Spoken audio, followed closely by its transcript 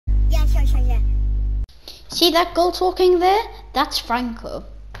See that girl talking there? That's Franco.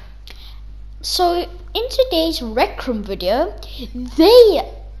 So in today's Rec Room video, they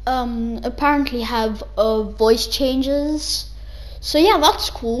apparently have voice changes. So yeah, that's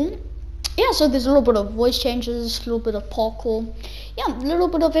cool. Yeah, so there's a little bit of voice changes, a little bit of parkour. Yeah, a little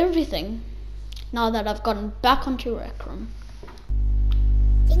bit of everything. Now that I've gotten back onto Rec Room.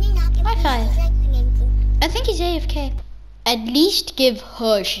 High five. I think he's AFK. At least give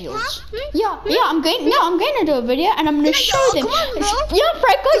her shields. Yeah, I'm going to do a video and I'm gonna show them. Yeah,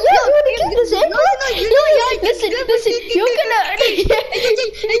 Franco, you wanna give this in? Listen, you're gonna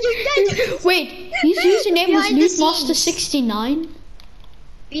wait, his username was Lootmaster69.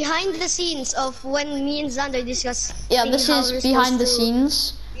 Behind the scenes of when me and Xander discuss. Yeah, this is behind the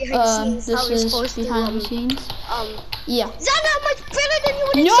scenes. This is behind the scenes. Yeah. Xander, I'm much better than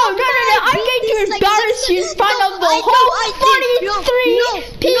you. No, I'm going to embarrass you in front of the whole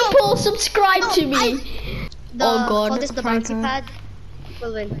 43 people subscribe to me. Oh god. This is the bouncy pad.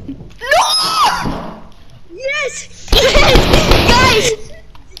 Will win. No! Yes! Guys!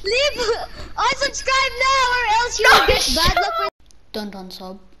 Leave! Unsubscribe now or else you'll get bad luck with. Don't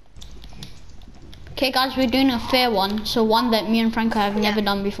sub. Okay guys, we're doing a fair one. So one that me and Franco have never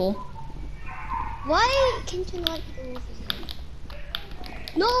done before. Why can't you not go over there?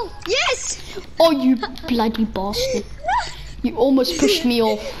 No! Yes! Oh, you bloody bastard. You almost pushed me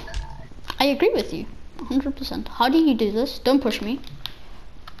off. I agree with you. 100%. How do you do this? Don't push me.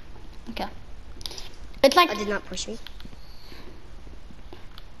 Okay. It's like... I did not push me.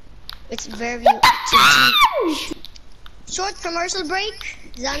 It's very... Short commercial break.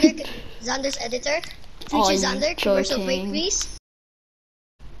 Xander's editor. Future Xander, commercial break please.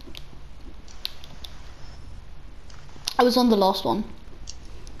 I was on the last one.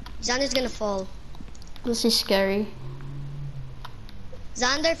 Xander's gonna fall. This is scary.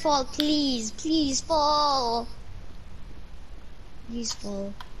 Xander, fall, please. Please fall. Please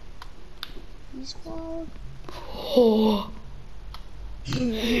fall. Please fall. Oh.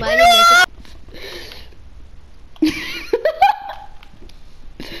 My name is...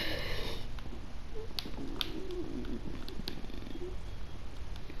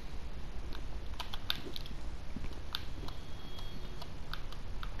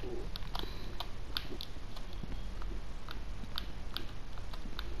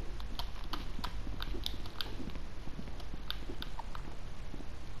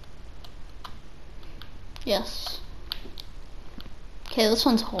 Yes. Okay, this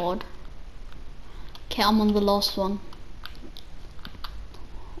one's hard. Okay, I'm on the last one.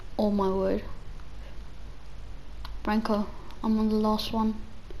 Oh my word. Franco, I'm on the last one.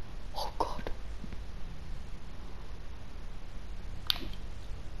 Oh god.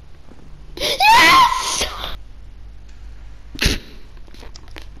 Yes!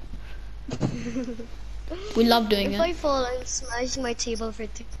 We love doing it. If I fall, I'm smashing my table for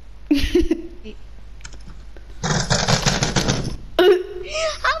two.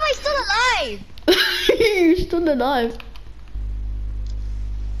 How am I still alive? You're still alive.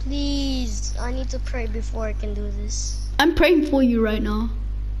 Please, I need to pray before I can do this. I'm praying for you right now.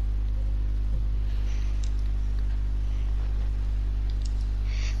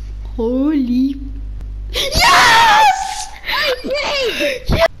 Holy. Yes! Yay!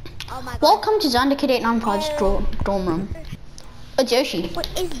 Oh my god. Welcome to Xanderkid89 Project dorm room. It's Yoshi. What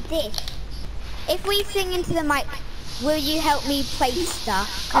is this? If we sing into the mic, will you help me place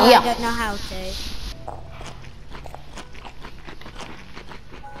stuff? Yeah. I don't know how to.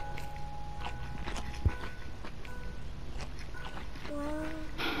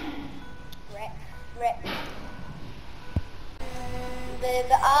 Rip.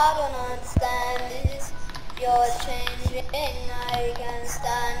 Baby, I don't understand this. You're changing, I can't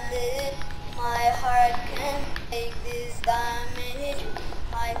stand it. My heart can't take this damage.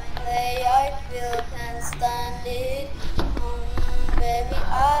 My play, I feel can't stand it. Baby,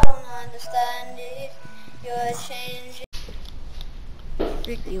 I don't understand it. You're changing.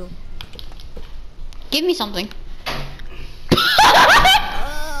 Freak you. Give me something.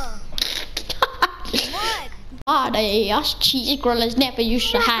 What? Us cheesy grillers never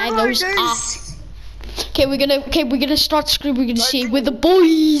used to have those Okay, we're gonna start screaming. We're gonna say we're the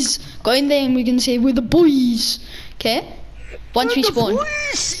boys. Go in there and we're gonna say we're the boys. Okay? Once we spawn.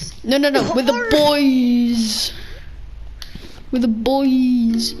 No, we're the boys. We're the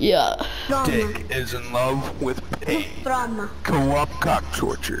boys. Yeah. Dick is in love with pain. Brahma. Co-op cock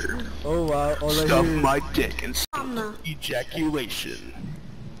torture. Oh wow, all I Stuff hear is my dick and Brahma. ejaculation.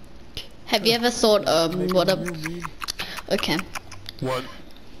 Have you ever thought what a okay. What?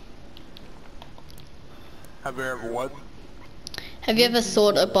 Have you ever what? Have you ever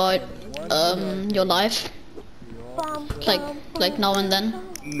thought about your life? Like now and then?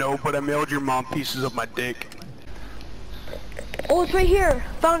 No, but I mailed your mom pieces of my dick. Oh, it's right here.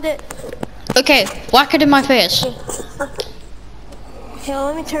 Found it. Okay, whack it in my face. Here,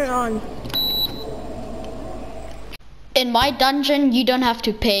 let me turn it on. In my dungeon, you don't have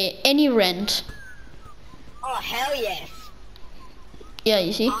to pay any rent. Oh, hell yes. Yeah,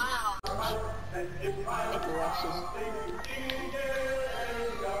 you see?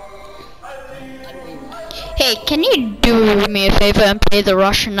 Hey, can you do me a favor and play the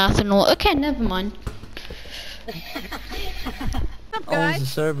Russian National? Okay, never mind. Owns a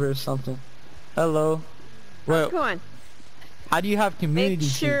server or something. Hello. Well, Go on. how do you have community?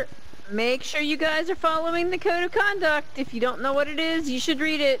 Make sure you guys are following the code of conduct. If you don't know what it is, you should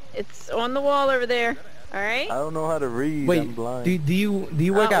read it. It's on the wall over there. All right? I don't know how to read. Wait, I'm blind. do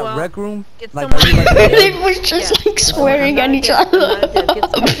you work at well, Rec Room? get Like, someone- are you like They was just like swearing at each other. Get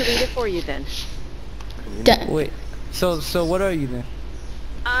someone to read it for you then. wait, so what are you then?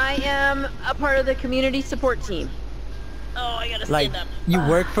 I am a part of the community support team. Oh, I gotta Like, stand up. you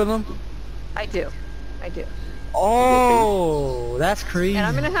work for them? I do. Oh, that's crazy. And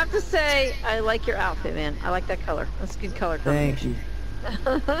I'm gonna have to say, I like your outfit, man. I like that color. That's a good color Thank you.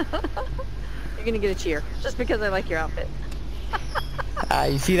 combination. You're gonna get a cheer just because I like your outfit.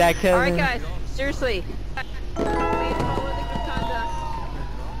 You see that, Kevin? All right, guys. Seriously. Please follow the good conduct.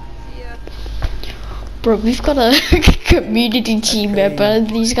 See ya. Bro, we've got a community team member.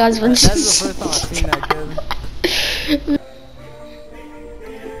 These guys were That's just... the first time I've seen that, Kevin.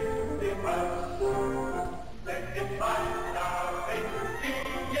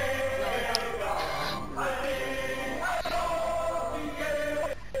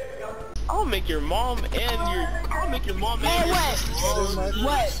 I'll make your mom and I'll make your mom Hey, and your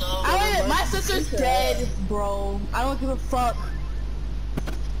what? My sister's dead, bro. I don't give a fuck.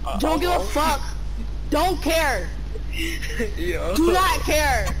 Don't give a fuck. Don't care. Yeah. Do not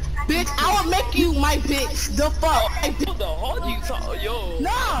care. Bitch, I will make you my bitch. The fuck? What the hell you talk, yo?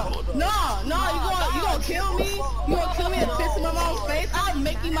 No, you gonna kill me? You gonna kill me and piss in my mom's face? I'll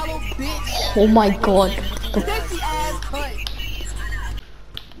make you my little bitch. Oh my god. Sexy ass cunt.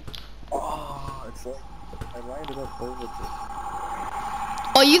 Oh, it's like I lined it up over to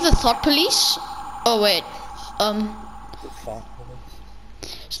Are you the thought police? Oh wait. the fat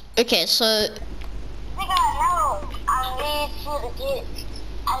Okay, so... Nigga, no. I need you to get.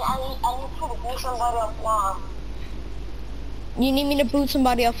 I need you to do somebody offline. You need me to boot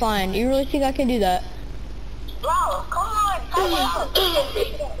somebody offline. You really think I can do that? Bro, come on, come on.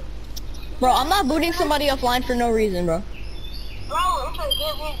 Bro, I'm not booting somebody offline for no reason, bro. Bro, it's a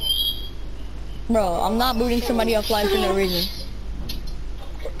good reason. Bro, I'm not booting somebody offline for no reason.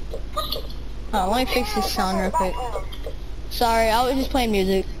 Let me fix this sound real quick. Sorry, I was just playing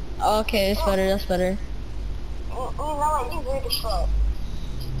music. Okay, that's better, that's better. You know what? You weird as fuck.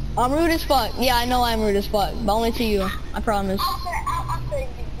 I'm rude as fuck. Yeah, I know I'm rude as fuck, but only to you. I promise. I said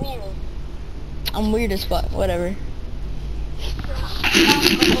you weird. I'm weird as fuck. Whatever.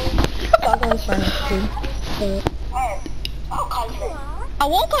 Fuck on this furnace, dude. Hey, I'll call you back. I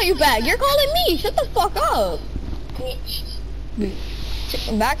won't call you back. You're calling me. Shut the fuck up. Bitch.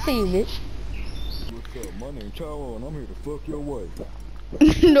 Back to you, bitch. What's up? My name's Chow and I'm here to fuck your wife.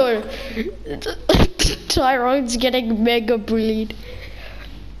 No. Tyrone's getting mega bullied.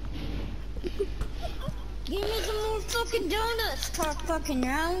 Give me some more fucking donuts, start fucking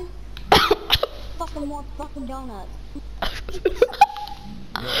round. Fucking more fucking donuts. Yo,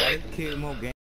 why is Kid Mo gang?